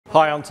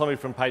Hi, I'm Tommy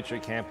from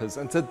Patriot Campers,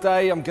 and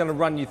today I'm going to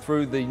run you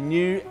through the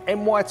new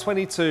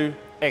MY22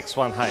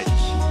 X1-H.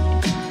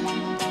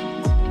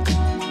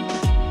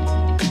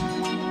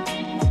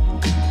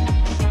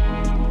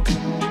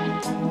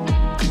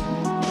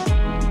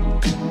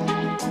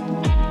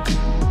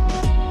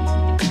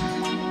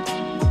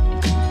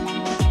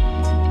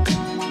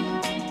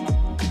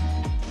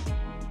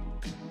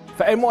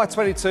 For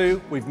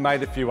MY22, we've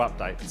made a few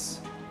updates.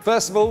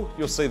 First of all,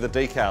 you'll see the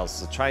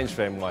decals, the change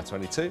for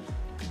MY22.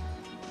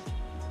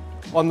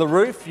 On the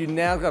roof, you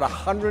now got a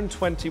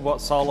 120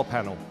 watt solar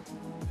panel.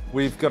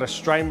 We've got a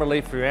strain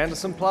relief for your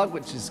Anderson plug,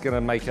 which is going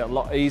to make it a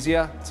lot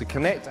easier to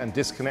connect and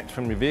disconnect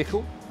from your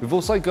vehicle. We've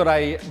also got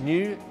a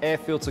new air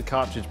filter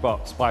cartridge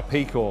box by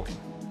P-Core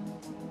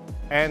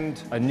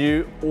and a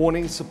new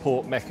awning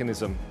support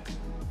mechanism.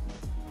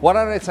 Why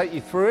don't I take you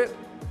through it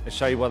and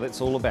show you what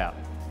it's all about.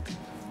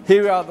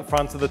 Here we are at the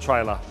front of the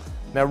trailer.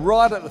 Now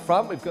right at the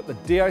front we've got the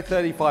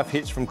DO35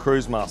 hitch from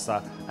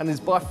Cruisemaster, and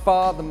is by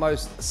far the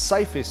most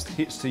safest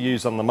hitch to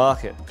use on the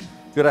market.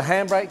 You've got a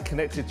handbrake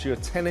connected to your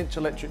 10-inch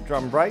electric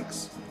drum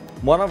brakes.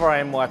 One of our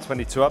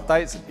MY22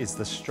 updates is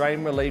the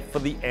strain relief for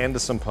the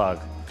Anderson plug.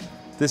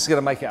 This is going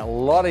to make it a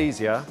lot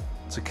easier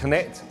to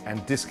connect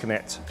and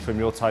disconnect from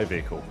your tow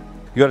vehicle.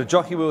 You've got a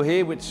jockey wheel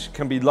here which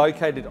can be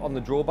located on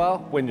the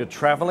drawbar when you're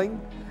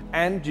travelling,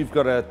 and you've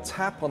got a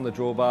tap on the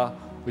drawbar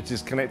which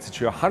is connected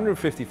to your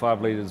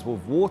 155 litres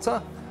of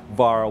water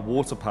via a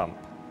water pump.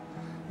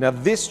 Now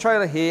this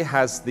trailer here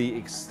has the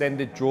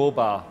extended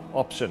drawbar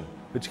option,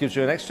 which gives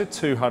you an extra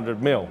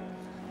 200 mil.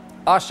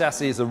 Our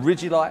chassis is a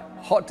Ridgilite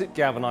hot dip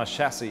galvanised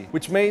chassis,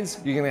 which means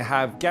you're going to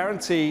have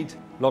guaranteed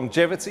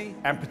longevity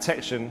and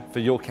protection for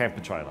your camper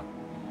trailer.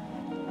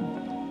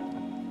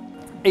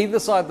 Either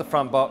side of the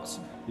front box,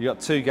 you've got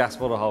two gas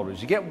bottle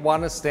holders. You get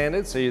one as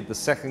standard, so the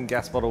second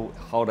gas bottle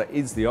holder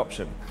is the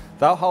option.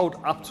 They'll hold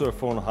up to a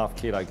 4.5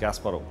 kilo gas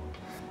bottle.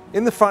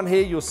 In the front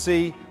here, you'll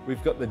see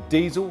we've got the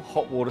diesel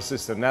hot water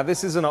system. Now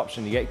this is an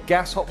option. You get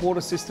gas hot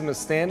water system as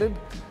standard,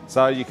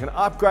 so you can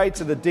upgrade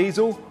to the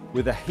diesel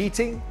with a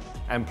heating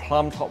and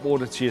plumbed hot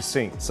water to your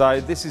sink. So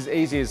this is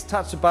easy as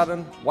touch the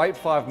button, wait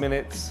 5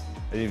 minutes,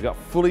 and you've got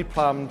fully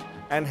plumbed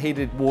and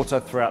heated water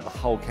throughout the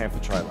whole camper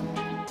trailer.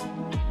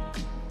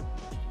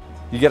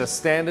 You get a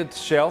standard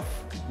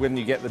shelf when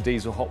you get the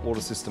diesel hot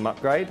water system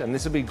upgrade, and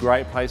this will be a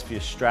great place for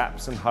your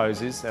straps and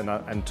hoses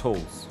and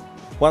tools.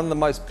 One of the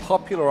most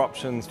popular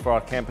options for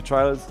our camper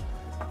trailers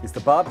is the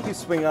barbecue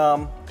swing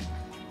arm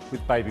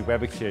with baby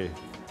barbecue.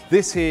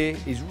 This here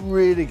is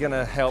really going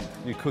to help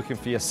you cooking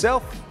for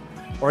yourself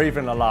or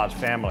even a large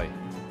family.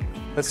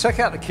 Let's check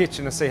out the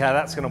kitchen and see how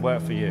that's going to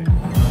work for you.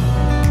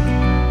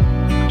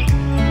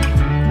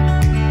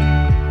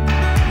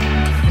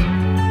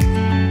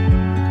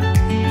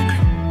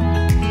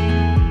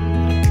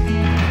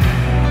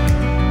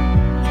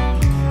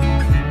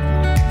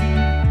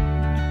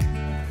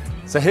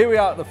 So here we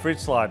are at the fridge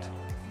slide.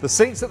 The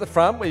sink's at the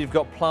front where you've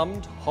got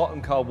plumbed hot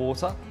and cold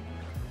water.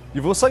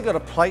 You've also got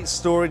a plate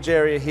storage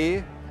area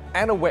here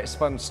and a wet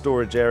sponge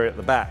storage area at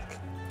the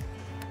back.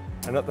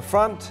 And at the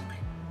front,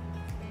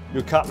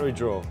 your cutlery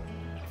drawer.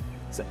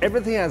 So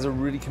everything has a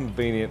really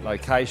convenient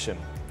location.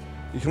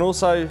 You can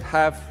also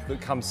have, that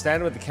comes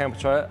standard with the camper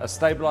trailer, a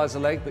stabilizer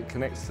leg that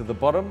connects to the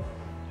bottom,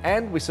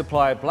 and we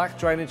supply a black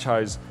drainage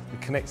hose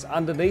that connects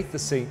underneath the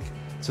sink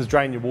to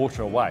drain your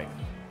water away.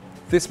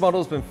 This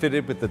model's been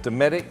fitted with the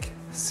Dometic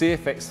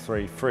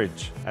CFX3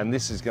 fridge, and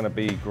this is going to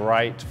be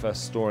great for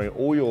storing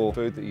all your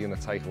food that you're going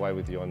to take away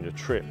with you on your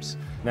trips.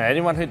 Now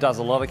anyone who does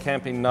a lot of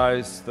camping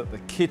knows that the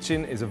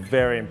kitchen is a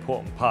very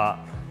important part.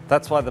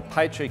 That's why the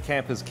Patriot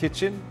Campers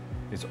kitchen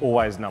is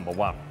always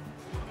 #1.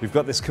 We've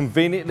got this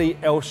conveniently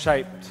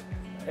L-shaped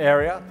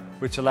area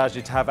which allows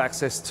you to have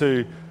access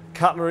to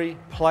cutlery,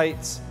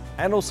 plates,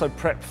 and also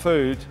prep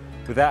food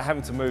without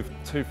having to move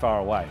too far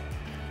away.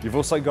 You've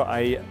also got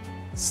a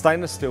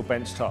stainless steel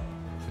bench top,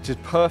 which is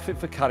perfect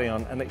for cutting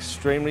on and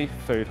extremely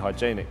food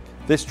hygienic.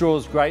 This drawer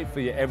is great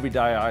for your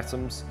everyday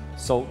items,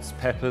 salts,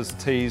 peppers,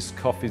 teas,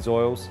 coffees,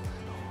 oils.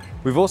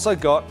 We've also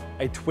got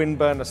a twin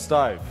burner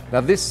stove. Now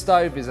this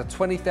stove is a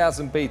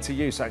 20,000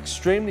 BTU, so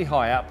extremely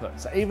high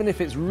output. So even if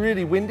it's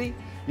really windy,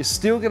 you're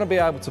still going to be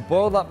able to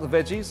boil up the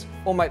veggies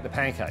or make the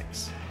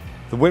pancakes.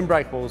 The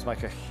windbreak balls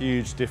make a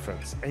huge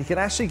difference, and you can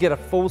actually get a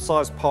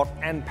full-size pot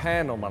and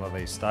pan on one of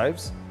these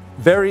stoves.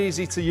 Very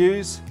easy to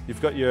use.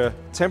 You've got your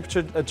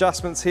temperature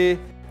adjustments here,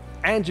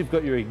 and you've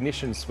got your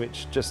ignition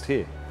switch just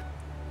here.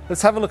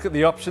 Let's have a look at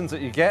the options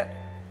that you get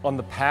on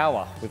the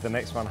power with the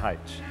X1-H.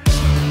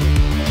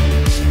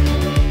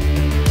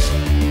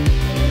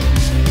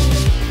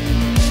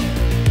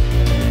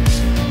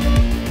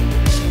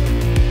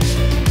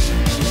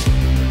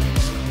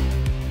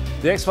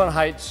 The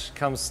X1-H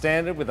comes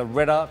standard with a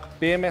Red Arc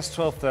BMS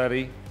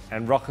 1230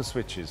 and rocker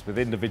switches with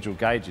individual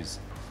gauges.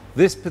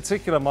 This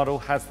particular model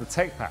has the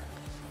Tech Pack.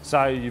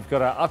 So you've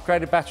got an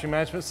upgraded battery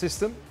management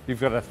system,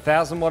 you've got a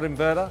 1000 watt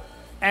inverter,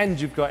 and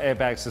you've got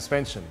airbag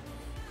suspension.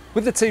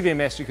 With the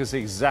TVMS, you can see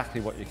exactly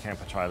what your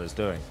camper trailer is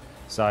doing.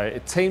 So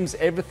it teams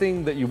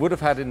everything that you would have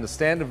had in the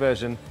standard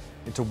version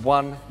into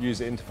one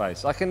user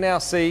interface. I can now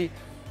see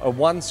on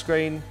one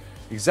screen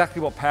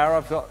exactly what power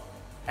I've got,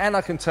 and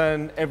I can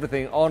turn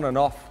everything on and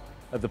off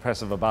at the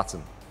press of a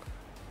button.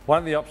 One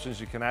of the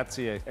options you can add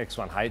to your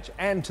X1-H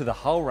and to the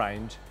whole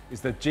range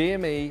is the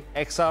GME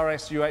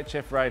XRS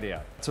UHF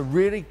radio to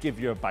really give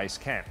you a base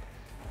camp.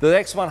 The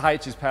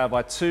X1-H is powered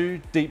by 2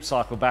 deep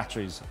cycle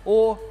batteries,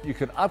 or you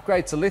can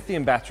upgrade to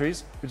lithium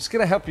batteries, which is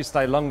going to help you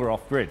stay longer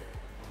off grid.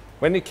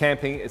 When you're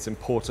camping, it's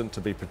important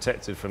to be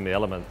protected from the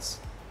elements.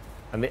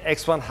 And the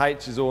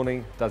X1-H's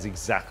awning does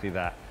exactly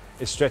that.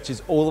 It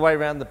stretches all the way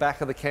around the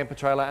back of the camper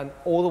trailer and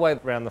all the way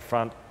around the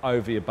front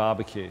over your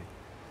barbecue.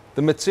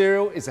 The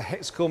material is a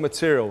hex core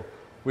material,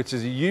 which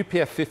is a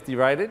UPF 50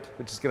 rated,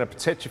 which is going to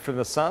protect you from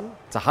the sun.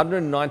 It's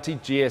 190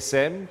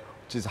 GSM,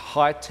 which is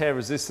high tear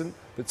resistant,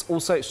 but it's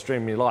also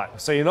extremely light.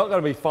 So you're not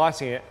going to be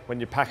fighting it when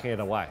you're packing it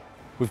away.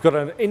 We've got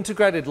an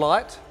integrated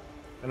light,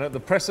 and at the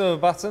press of a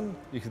button,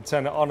 you can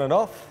turn it on and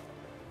off,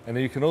 and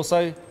you can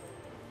also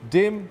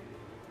dim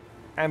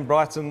and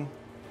brighten.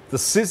 The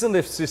scissor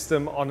lift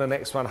system on an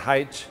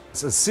X1-H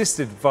is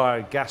assisted via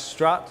a gas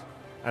strut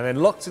and then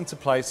locked into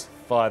place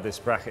via this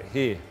bracket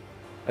here.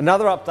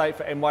 Another update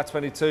for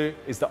NY22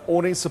 is the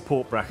awning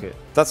support bracket.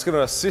 That's going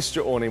to assist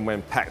your awning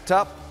when packed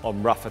up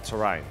on rougher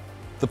terrain.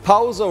 The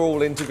poles are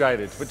all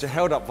integrated, which are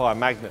held up via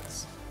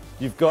magnets.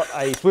 You've got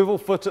a swivel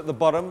foot at the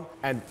bottom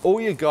and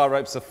all your guy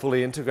ropes are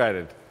fully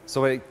integrated.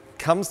 So when it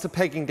comes to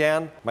pegging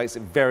down, it makes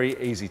it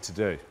very easy to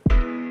do.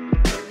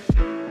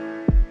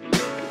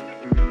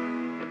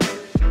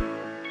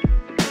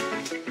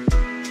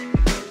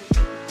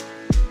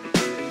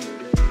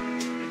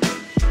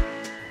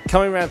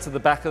 Coming around to the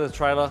back of the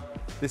trailer,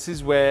 this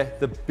is where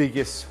the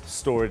biggest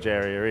storage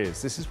area is.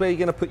 This is where you're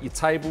going to put your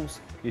tables,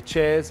 your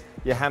chairs,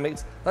 your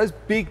hammocks, those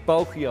big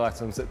bulky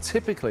items that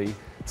typically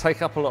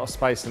take up a lot of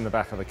space in the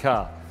back of the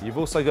car. You've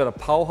also got a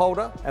pole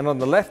holder, and on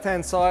the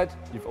left-hand side,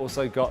 you've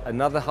also got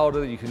another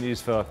holder that you can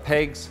use for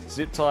pegs,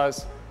 zip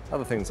ties,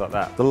 other things like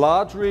that. The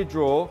large rear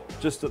drawer,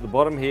 just at the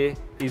bottom here,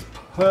 is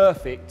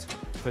perfect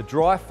for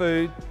dry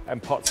food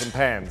and pots and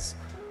pans.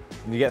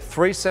 And you get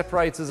 3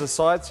 separators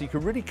aside, so you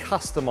can really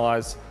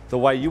customize the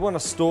way you want to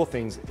store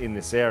things in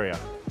this area.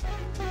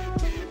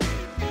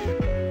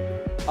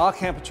 Our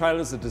camper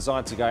trailers are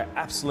designed to go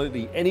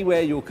absolutely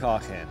anywhere your car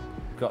can.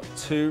 You've got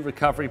 2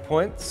 recovery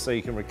points, so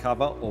you can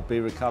recover or be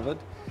recovered,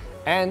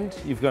 and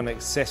you've got an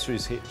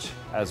accessories hitch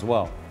as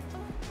well.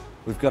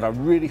 We've got a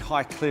really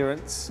high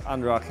clearance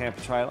under our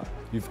camper trailer.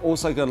 You've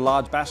also got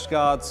large bash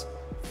guards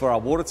for our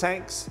water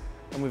tanks,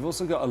 and we've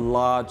also got a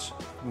large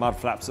mud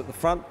flaps at the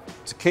front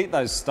to keep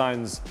those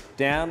stones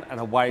down and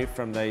away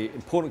from the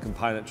important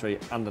componentry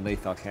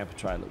underneath our camper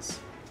trailers.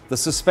 The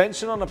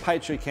suspension on a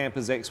Patriot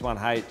Campers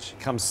X1-H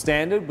comes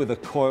standard with a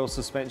coil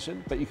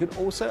suspension, but you can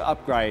also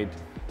upgrade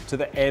to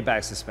the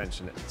airbag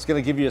suspension. It's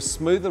going to give you a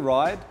smoother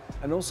ride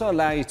and also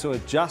allow you to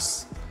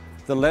adjust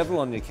the level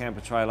on your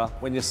camper trailer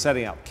when you're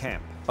setting up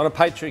camp. On a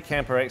Patriot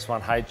Camper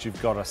X1-H,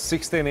 you've got a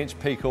 16-inch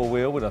P-core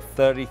wheel with a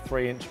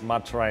 33-inch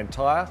mud terrain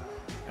tyre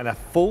and a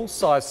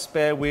full-size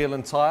spare wheel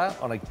and tyre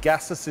on a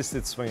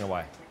gas-assisted swing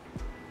away.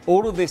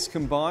 All of this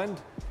combined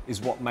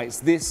is what makes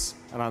this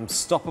an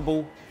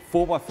unstoppable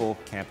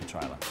 4x4 camper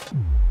trailer.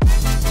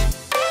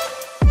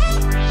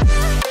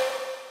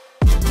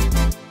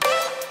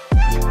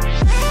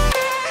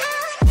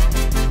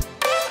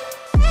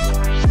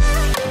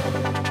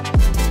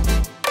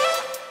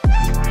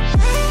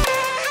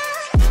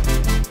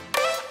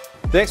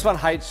 The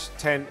X1-H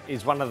tent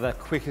is one of the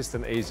quickest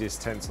and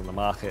easiest tents on the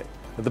market.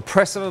 At the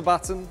press of a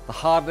button, the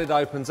hard lid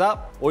opens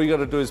up. All you got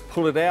to do is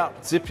pull it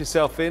out, zip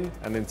yourself in,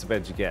 and into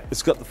bed you get.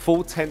 It's got the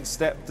full tent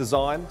step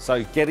design,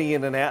 so getting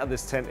in and out of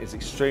this tent is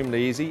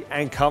extremely easy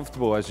and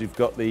comfortable, as you've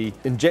got the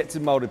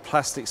injected molded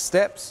plastic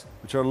steps,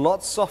 which are a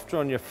lot softer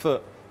on your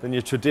foot than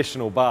your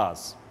traditional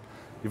bars.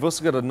 You've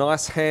also got a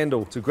nice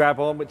handle to grab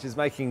on, which is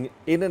making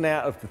in and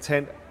out of the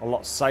tent a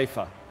lot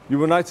safer. You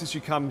will notice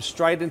you come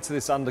straight into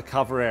this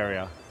undercover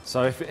area.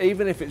 So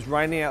even if it's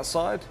raining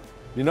outside,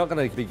 you're not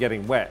going to be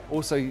getting wet.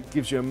 Also, it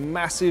gives you a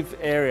massive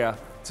area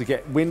to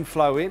get wind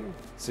flow in,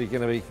 so you're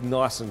going to be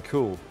nice and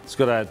cool. It's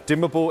got a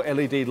dimmable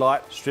LED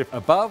light strip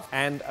above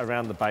and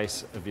around the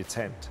base of your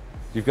tent.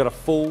 You've got a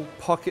full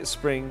pocket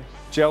spring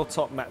gel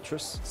top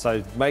mattress,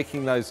 so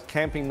making those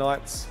camping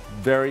nights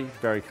very,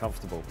 very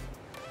comfortable.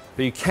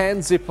 But you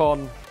can zip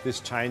on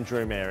this change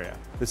room area.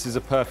 This is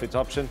a perfect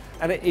option,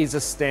 and it is a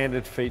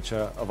standard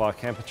feature of our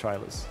camper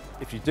trailers.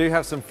 If you do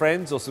have some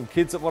friends or some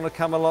kids that want to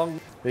come along,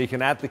 then you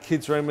can add the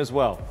kids room as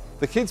well.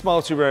 The kids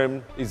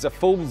multi-room is a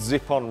full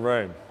zip-on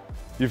room.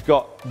 You've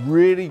got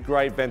really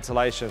great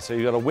ventilation, so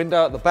you've got a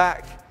window at the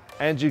back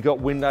and you've got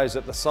windows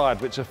at the side,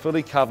 which are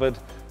fully covered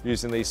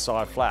using these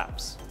side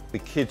flaps. The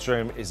kids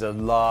room is a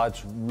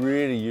large,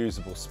 really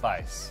usable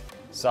space.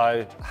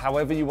 So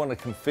however you want to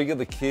configure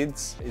the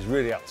kids is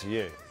really up to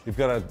you. You've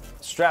got a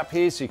strap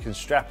here so you can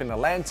strap in a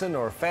lantern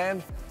or a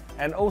fan,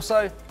 and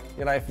also,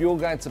 you know, if you're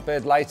going to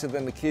bed later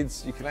than the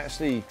kids, you can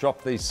actually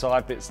drop these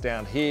side bits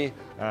down here,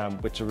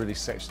 which will really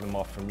section them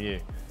off from you.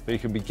 But you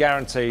can be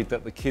guaranteed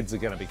that the kids are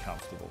going to be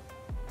comfortable.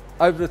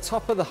 Over the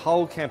top of the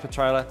whole camper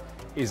trailer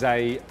is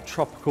a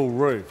tropical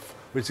roof,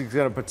 which is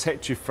going to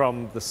protect you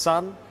from the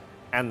sun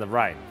and the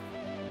rain.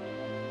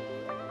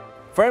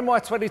 For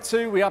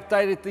MY22, we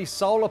updated the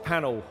solar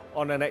panel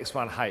on an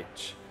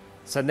X1-H.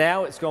 So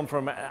now it's gone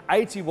from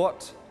 80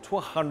 watt to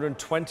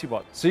 120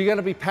 watt. So you're going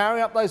to be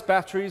powering up those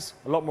batteries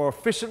a lot more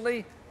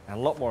efficiently and a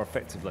lot more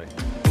effectively.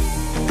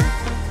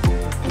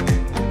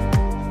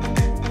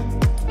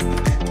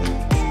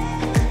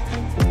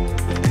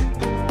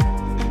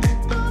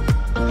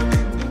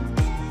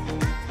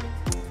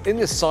 In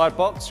this side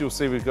box, you'll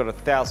see we've got a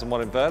 1000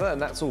 watt inverter,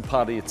 and that's all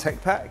part of your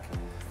tech pack.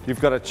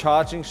 You've got a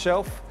charging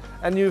shelf,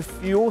 and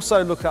you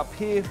also look up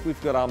here,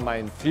 we've got our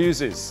main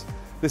fuses.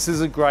 This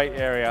is a great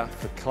area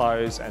for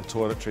clothes and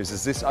toiletries,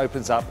 as this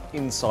opens up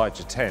inside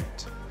your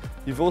tent.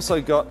 You've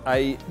also got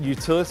a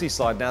utility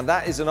slide. Now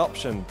that is an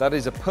option. That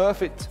is a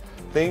perfect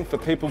thing for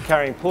people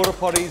carrying porta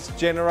potties,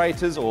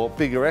 generators, or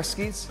bigger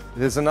eskies.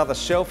 There's another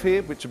shelf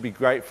here, which would be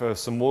great for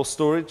some more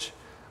storage.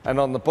 And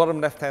on the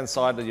bottom left-hand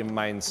side are your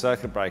main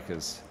circuit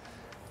breakers.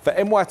 For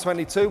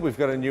MY22, we've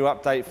got a new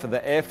update for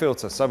the air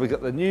filter. So we've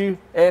got the new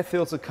air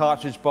filter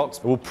cartridge box.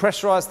 It will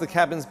pressurize the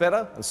cabins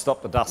better and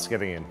stop the dust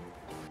getting in.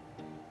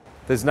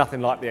 There's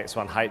nothing like the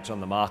X1-H on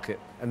the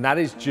market, and that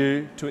is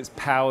due to its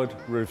powered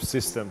roof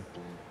system.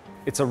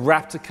 It's a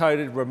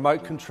Raptor-coated,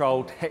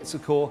 remote-controlled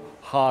hexacore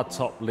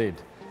hard-top lid,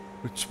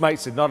 which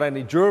makes it not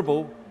only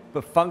durable,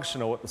 but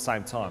functional at the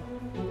same time.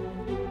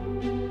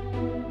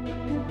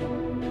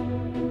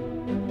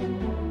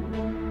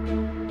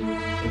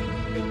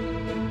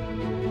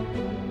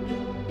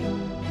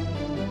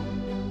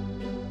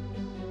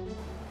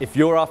 If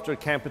you're after a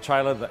camper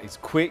trailer that is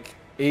quick,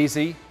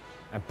 easy,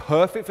 and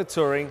perfect for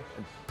touring,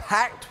 and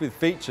packed with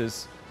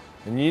features,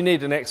 then you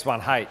need an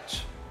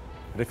X1-H.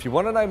 But if you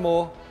want to know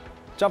more,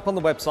 jump on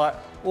the website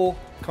or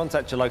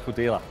contact your local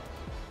dealer.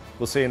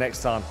 We'll see you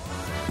next time.